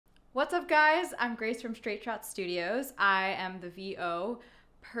What's up, guys? I'm Grace from Straight Shot Studios. I am the VO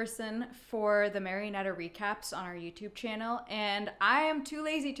person for the Marionetta recaps on our YouTube channel, and I am too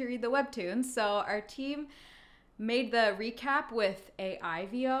lazy to read the webtoons, so our team made the recap with AI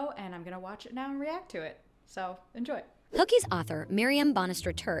VO, and I'm gonna watch it now and react to it. So enjoy. Hookie's author, Miriam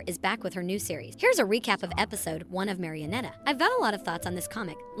Bannister is back with her new series. Here's a recap of episode 1 of Marionetta. I've got a lot of thoughts on this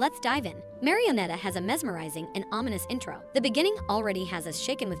comic. Let's dive in. Marionetta has a mesmerizing and ominous intro. The beginning already has us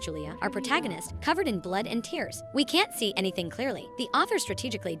shaken with Julia, our protagonist, covered in blood and tears. We can't see anything clearly. The author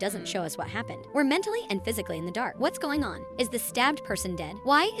strategically doesn't show us what happened. We're mentally and physically in the dark. What's going on? Is the stabbed person dead?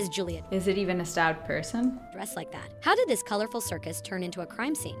 Why is Julia Is it even a stabbed person? dressed like that? How did this colorful circus turn into a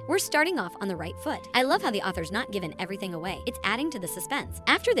crime scene? We're starting off on the right foot. I love how the author's not given everything away. It's adding to the suspense.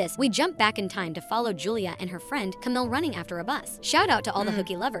 After this, we jump back in time to follow Julia and her friend Kamille running after a bus. Shout out to all the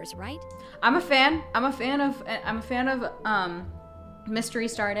Hookie lovers, right? I'm a fan. I'm a fan of mystery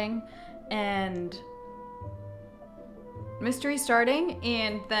starting and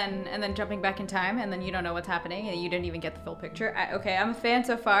then jumping back in time, and then you don't know what's happening and you didn't even get the full picture. Okay, I'm a fan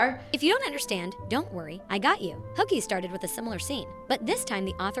so far. If you don't understand, don't worry, I got you. Hookie started with a similar scene, but this time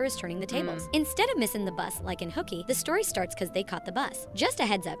the author is turning the tables. Instead of missing the bus like in Hookie, the story starts because they caught the bus. Just a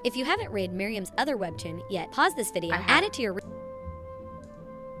heads up, if you haven't read Miriam's other webtoon yet, pause this video, add it to your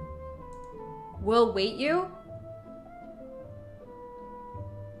Will wait you?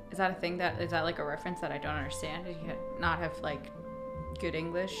 Is that a thing is that like a reference that I don't understand? Did you not have like good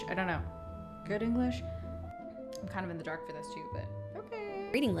English? I don't know. Good English? I'm kind of in the dark for this too, but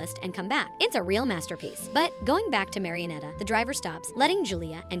okay. reading list and come back. It's a real masterpiece. But going back to Marionetta, the driver stops, letting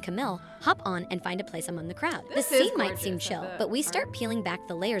Julia and Kamille hop on and find a place among the crowd. The scene might seem chill, but we start peeling back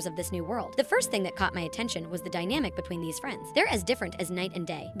the layers of this new world. The first thing that caught my attention was the dynamic between these friends. They're as different as night and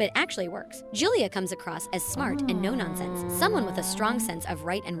day, but it actually works. Julia comes across as smart and no-nonsense, someone with a strong sense of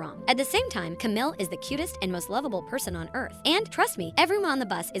right and wrong. At the same time, Kamille is the cutest and most lovable person on earth. And trust me, everyone on the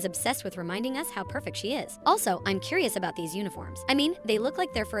bus is obsessed with reminding us how perfect she is. Also, I'm curious about these uniforms. I mean, they look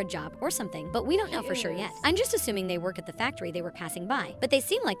like they're for a job or something, but we don't know for sure yet. I'm just assuming they work at the factory they were passing by, but they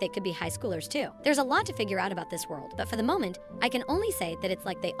seem like they could be high schoolers too. There's a lot to figure out about this world, but for the moment, I can only say that it's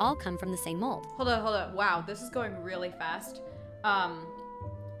like they all come from the same mold. Hold on. Wow, this is going really fast.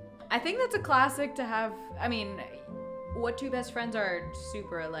 I think that's a classic to have. I mean, what two best friends are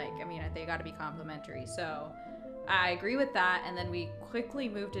super alike? I mean, they gotta be complementary, so I agree with that. And then we quickly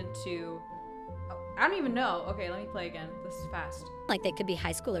moved into, I don't even know. Okay, let me play again. This is fast. Like they could be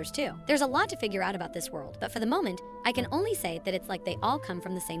high schoolers too. There's a lot to figure out about this world, but for the moment, I can only say that it's like they all come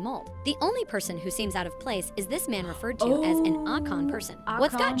from the same mold. The only person who seems out of place is this man referred to as an Akon person.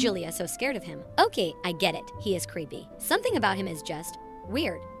 What's got Julia so scared of him? Okay, I get it. He is creepy. Something about him is just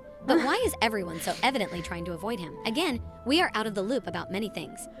weird. But why is everyone so evidently trying to avoid him? Again, we are out of the loop about many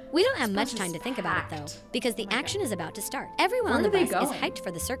things. We don't have much time to think about it though, because the action is about to start. Everyone on the bus is hyped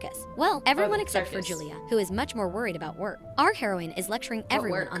for the circus. Well, everyone except for Julia, who is much more worried about work. Our heroine is lecturing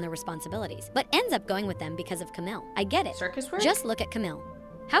everyone on their responsibilities, but ends up going with them because of Kamille. I get it. Circus work? Just look at Kamille.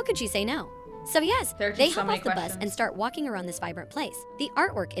 How could she say no? So yes, they hop off the bus and start walking around this vibrant place. The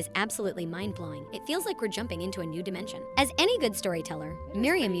artwork is absolutely mind-blowing. It feels like we're jumping into a new dimension. As any good storyteller,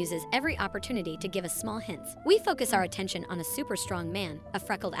 Miriam uses every opportunity to give us small hints. We focus our attention on a super strong man, a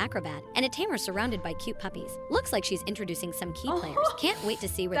freckled acrobat, and a tamer surrounded by cute puppies. Looks like she's introducing some key players. Can't wait to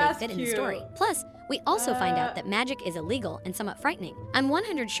see where they fit in the story. Plus, we also find out that magic is illegal and somewhat frightening. I'm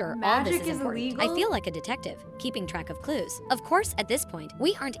 100% sure all this is important. I feel like a detective, keeping track of clues. Of course, at this point,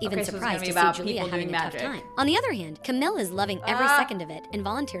 we aren't even surprised to see Julia having a tough time. On the other hand, Kamille is loving every second of it and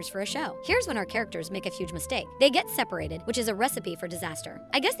volunteers for a show. Here's when our characters make a huge mistake. They get separated, which is a recipe for disaster.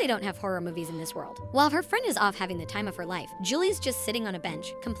 I guess they don't have horror movies in this world. While her friend is off having the time of her life, Julie's just sitting on a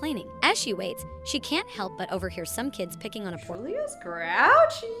bench, complaining. As she waits, she can't help but overhear some kids picking on a poor Julia's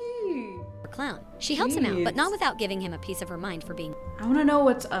grouchy clown. She helps him out, but not without giving him a piece of her mind for being. I want to know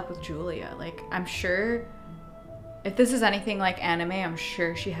what's up with Julia. Like, I'm sure if this is anything like anime, I'm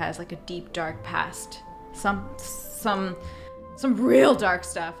sure she has like a deep dark past. Some real dark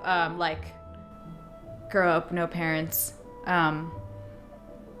stuff. Like grow up, no parents,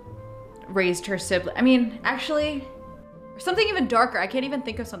 raised her sibling. I mean, actually, something even darker. I can't even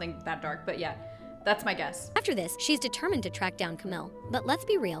think of something that dark, but yeah. That's my guess. After this, she's determined to track down Kamille. But let's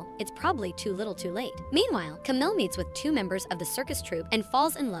be real, it's probably too little too late. Meanwhile, Kamille meets with two members of the circus troupe and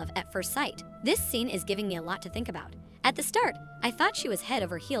falls in love at first sight. This scene is giving me a lot to think about. At the start, I thought she was head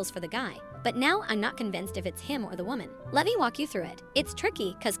over heels for the guy, but now I'm not convinced if it's him or the woman. Let me walk you through it. It's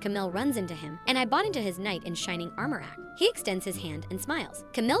tricky because Kamille runs into him, and I bought into his knight in shining armor act. He extends his hand and smiles.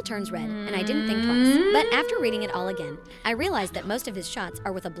 Kamille turns red, and I didn't think twice. But after reading it all again, I realized that most of his shots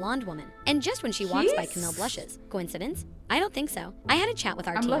are with a blonde woman. And just when she walks by, Kamille blushes. Coincidence? I don't think so. I had a chat with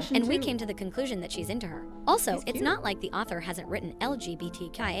our team, and we came to the conclusion that she's into her. Also, it's not like the author hasn't written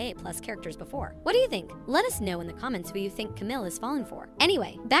LGBTQIA+ characters before. What do you think? Let us know in the comments who you think Kamille is falling for.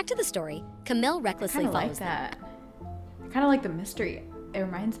 Anyway, back to the story. Kamille recklessly follows them. I kind of like the mystery. It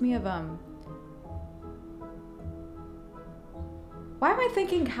reminds me of why am I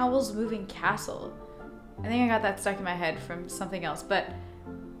thinking Howl's Moving Castle? I think I got that stuck in my head from something else, but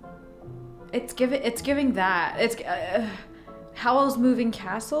it's giving that. It's Howl's Moving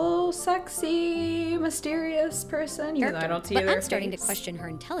Castle, sexy, mysterious person. Even though I don't see but their I'm starting face. to question her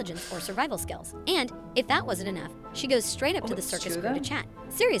intelligence or survival skills. And if that wasn't enough, she goes straight up to the circus crew to chat.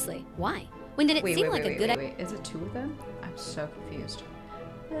 Seriously, why? When did it seem like a good idea? Is it two of them? I'm so confused.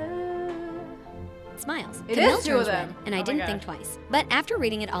 Smiles. It Kamille is two of turns them. red, and I didn't think twice. But after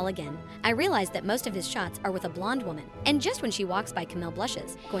reading it all again, I realized that most of his shots are with a blonde woman. And just when she walks by, Kamille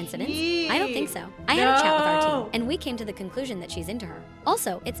blushes. Coincidence? I don't think so. I had a chat with our team, and we came to the conclusion that she's into her.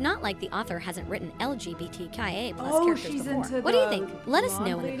 Also, it's not like the author hasn't written LGBTQIA+ characters before. What do you think? Let us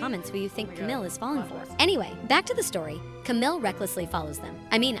know in the comments who you think Kamille is falling for. Anyway, back to the story. Kamille recklessly follows them.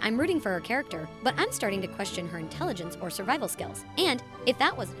 I mean, I'm rooting for her character, but I'm starting to question her intelligence or survival skills. And if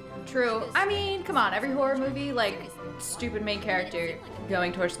that wasn't enough, True. I mean, come on, every horror movie, like, stupid main character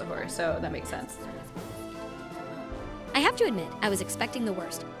going towards the horror, so that makes sense. I have to admit, I was expecting the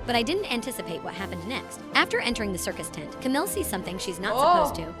worst, but I didn't anticipate what happened next. After entering the circus tent, Kamille sees something she's not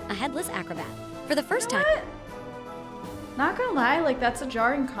supposed to, a headless acrobat. For the first time... Not gonna lie, like, that's a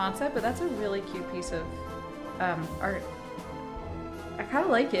jarring concept, but that's a really cute piece of art. I kind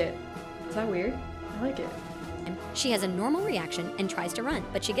of like it. Is that weird? I like it. She has a normal reaction and tries to run,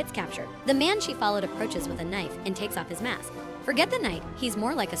 but she gets captured. The man she followed approaches with a knife and takes off his mask. Forget the knight, he's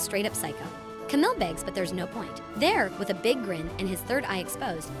more like a straight-up psycho. Kamille begs, but there's no point. There, with a big grin and his third eye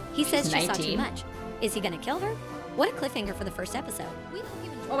exposed, he says she saw too much. Is he gonna kill her? What a cliffhanger for the first episode. We hope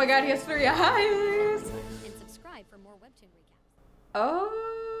you enjoyed. Oh my god, he has 3 eyes! And subscribe for more Webtoon recaps.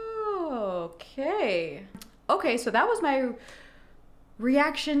 Oh, okay. Okay, so that was my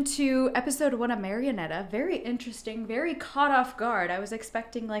reaction to episode 1 of Marionetta. Very interesting, very caught off guard. I was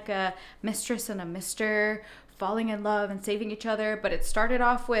expecting like a mistress and a mister falling in love and saving each other, but it started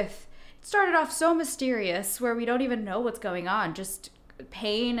off so mysterious where we don't even know what's going on, just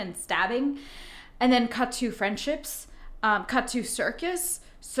pain and stabbing, and then cut to friendships, cut to circus.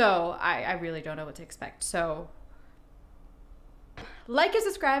 So I really don't know what to expect. So like and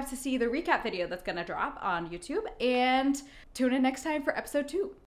subscribe to see the recap video that's gonna drop on YouTube, and tune in next time for episode 2.